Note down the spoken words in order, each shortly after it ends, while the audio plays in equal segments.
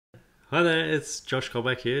Hi there, it's Josh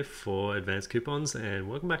Colback here for Advanced Coupons and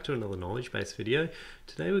welcome back to another knowledge-based video.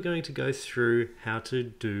 Today we're going to go through how to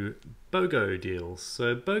do BOGO deals.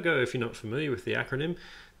 So BOGO, if you're not familiar with the acronym,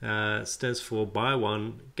 stands for buy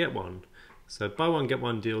one, get one. So buy one, get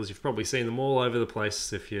one deals, you've probably seen them all over the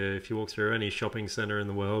place. If you walk through any shopping center in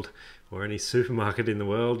the world or any supermarket in the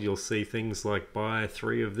world, you'll see things like buy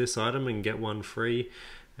 3 of this item and get 1 free.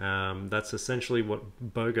 That's essentially what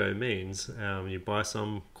BOGO means. You buy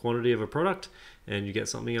some quantity of a product and you get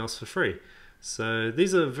something else for free. So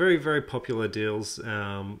these are very, very popular deals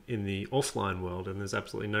in the offline world, and there's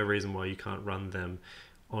absolutely no reason why you can't run them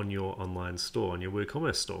on your online store, on your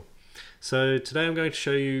WooCommerce store. So today I'm going to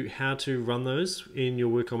show you how to run those in your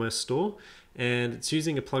WooCommerce store, and it's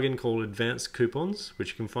using a plugin called Advanced Coupons, which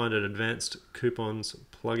you can find at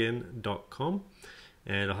advancedcouponsplugin.com.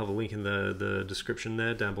 And I'll have a link in the description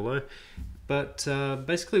there down below. But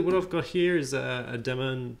basically what I've got here is a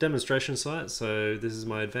demonstration site. So this is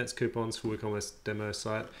my Advanced Coupons for WooCommerce demo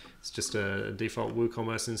site. It's just a default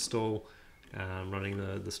WooCommerce install running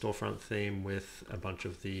the storefront theme with a bunch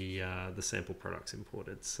of the sample products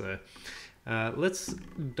imported. So let's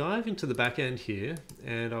dive into the back end here,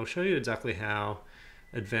 and I'll show you exactly how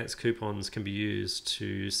Advanced Coupons can be used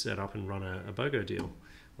to set up and run a BOGO deal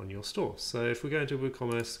on your store. So if we go into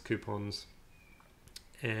WooCommerce coupons,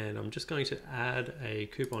 and I'm just going to add a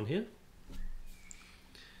coupon here,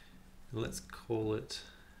 and let's call it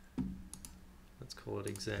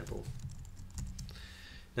example.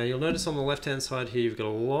 Now you'll notice on the left hand side here you've got a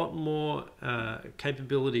lot more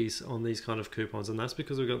capabilities on these kind of coupons, and that's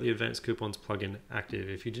because we've got the Advanced Coupons plugin active.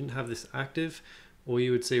 If you didn't have this active, all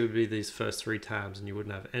you would see would be these first 3 tabs and you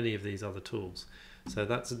wouldn't have any of these other tools. So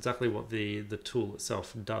that's exactly what the tool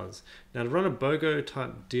itself does. Now to run a BOGO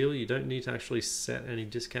type deal, you don't need to actually set any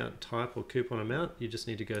discount type or coupon amount. You just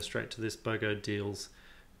need to go straight to this BOGO deals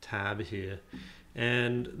tab here.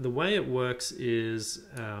 And the way it works is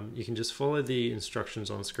you can just follow the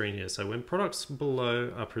instructions on screen here. So when products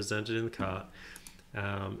below are presented in the cart,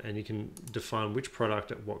 and you can define which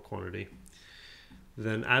product at what quantity,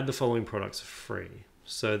 then add the following products for free.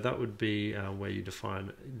 So that would be where you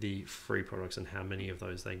define the free products and how many of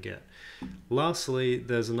those they get. Lastly,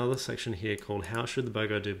 there's another section here called how should the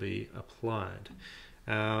BOGO deal be applied.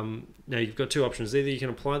 Now you've got 2 options. Either you can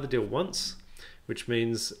apply the deal once, which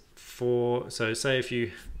means so say if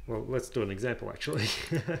you, well, let's do an example actually.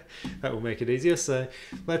 That will make it easier. So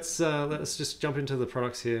let's just jump into the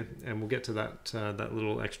products here, and we'll get to that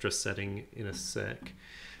little extra setting in a sec.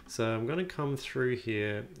 So I'm going to come through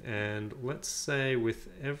here, and let's say with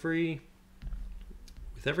every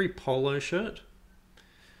polo shirt,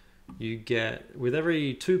 with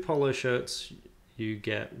every 2 polo shirts, you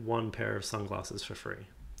get 1 pair of sunglasses for free.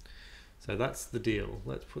 So that's the deal.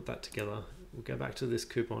 Let's put that together. We'll go back to this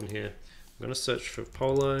coupon here. I'm going to search for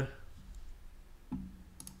polo.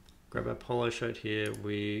 Grab our polo shirt here.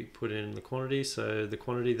 We put in the quantity. So the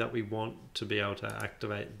quantity that we want to be able to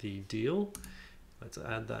activate the deal. Let's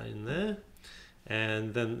add that in there,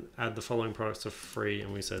 and then add the following products for free,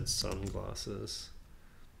 and we said sunglasses,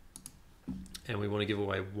 and we want to give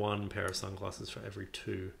away 1 pair of sunglasses for every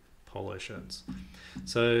 2 polo shirts.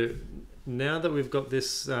 So now that we've got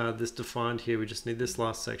this defined here, we just need this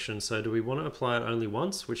last section. So do we want to apply it only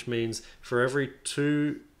once, which means for every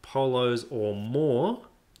 2 polos or more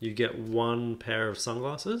you get 1 pair of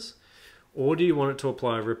sunglasses? Or do you want it to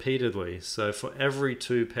apply repeatedly? So for every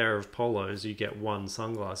 2 pair of polos, you get 1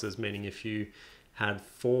 sunglasses, meaning if you had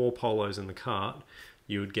 4 polos in the cart,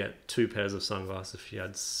 you would get 2 pairs of sunglasses. If you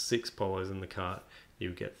had 6 polos in the cart, you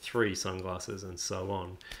would get 3 sunglasses, and so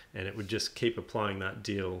on. And it would just keep applying that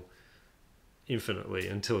deal infinitely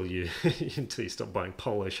until you stop buying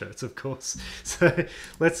polo shirts, of course. So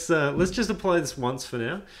let's just apply this once for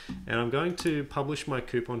now, and I'm going to publish my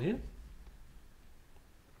coupon here.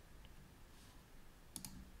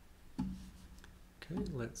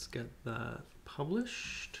 Let's get that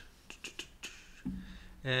published,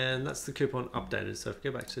 and that's the coupon updated. So if we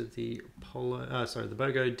go back to the the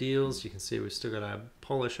BOGO deals, you can see we've still got our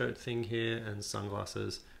polo shirt thing here and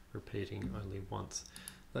sunglasses repeating only once.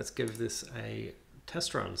 Let's give this a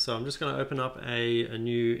test run. So I'm just going to open up a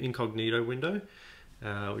new incognito window,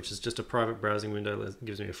 which is just a private browsing window that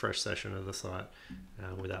gives me a fresh session of the site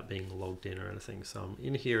without being logged in or anything. So I'm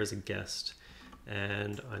in here as a guest,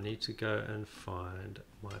 and I need to go and find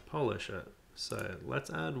my polo shirt. So let's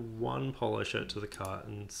add 1 polo shirt to the cart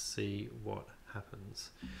and see what happens.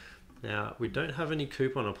 Now we don't have any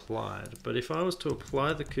coupon applied, but if I was to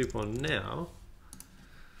apply the coupon now,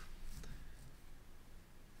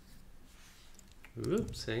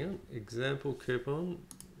 oops, hang on, example coupon,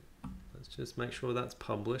 Let's just make sure that's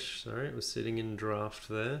published. Sorry, it was sitting in draft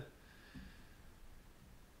there.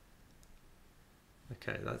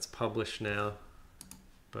 Okay, that's published now.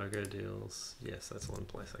 BOGO deals. Yes, that's all in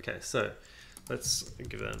place. Okay, so let's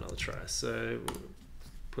give that another try. So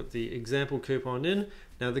put the example coupon in.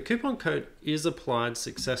 Now the coupon code is applied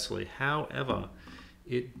successfully. However,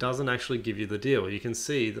 it doesn't actually give you the deal. You can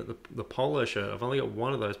see that the polo shirt, I've only got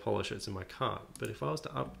one of those polo shirts in my cart, but if I was to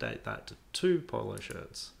update that to 2 polo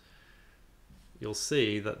shirts, you'll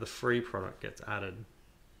see that the free product gets added.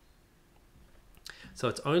 So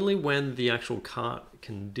it's only when the actual cart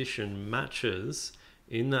condition matches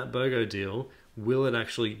in that BOGO deal will it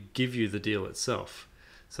actually give you the deal itself.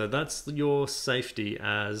 So that's your safety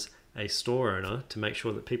as a store owner, to make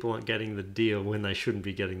sure that people aren't getting the deal when they shouldn't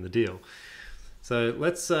be getting the deal. So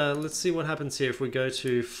let's see what happens here if we go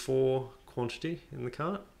to for quantity in the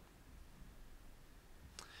cart.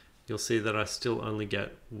 You'll see that I still only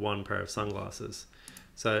get 1 pair of sunglasses.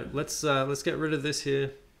 So let's get rid of this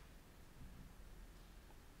here.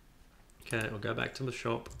 Okay, I'll go back to the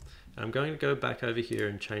shop. I'm going to go back over here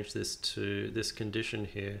and change this to this condition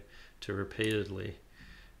here to repeatedly.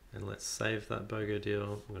 And let's save that BOGO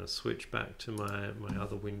deal. I'm going to switch back to my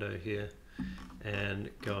other window here and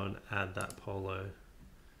go and add that polo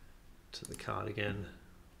to the cart again.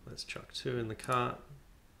 Let's chuck 2 in the cart.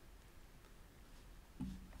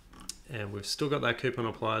 And we've still got that coupon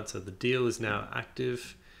applied, so the deal is now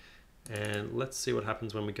active. And let's see what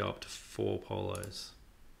happens when we go up to 4 polos.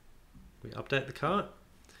 We update the cart,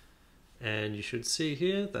 and you should see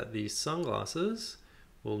here that the sunglasses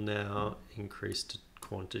will now increase to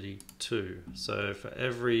quantity 2. So for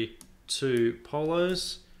every 2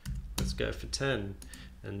 polos, let's go for 10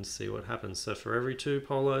 and see what happens. So for every 2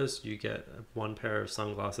 polos, you get 1 pair of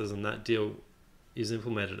sunglasses, and that deal is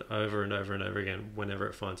implemented over and over and over again whenever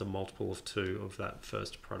it finds a multiple of 2 of that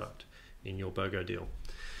first product in your BOGO deal.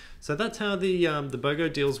 So that's how the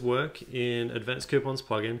BOGO deals work in Advanced Coupons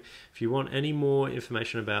plugin. If you want any more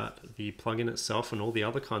information about the plugin itself and all the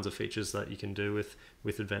other kinds of features that you can do with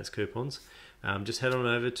Advanced Coupons, just head on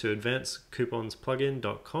over to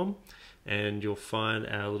advancedcouponsplugin.com and you'll find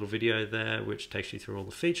our little video there which takes you through all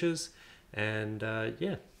the features, and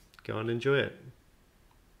yeah, go and enjoy it.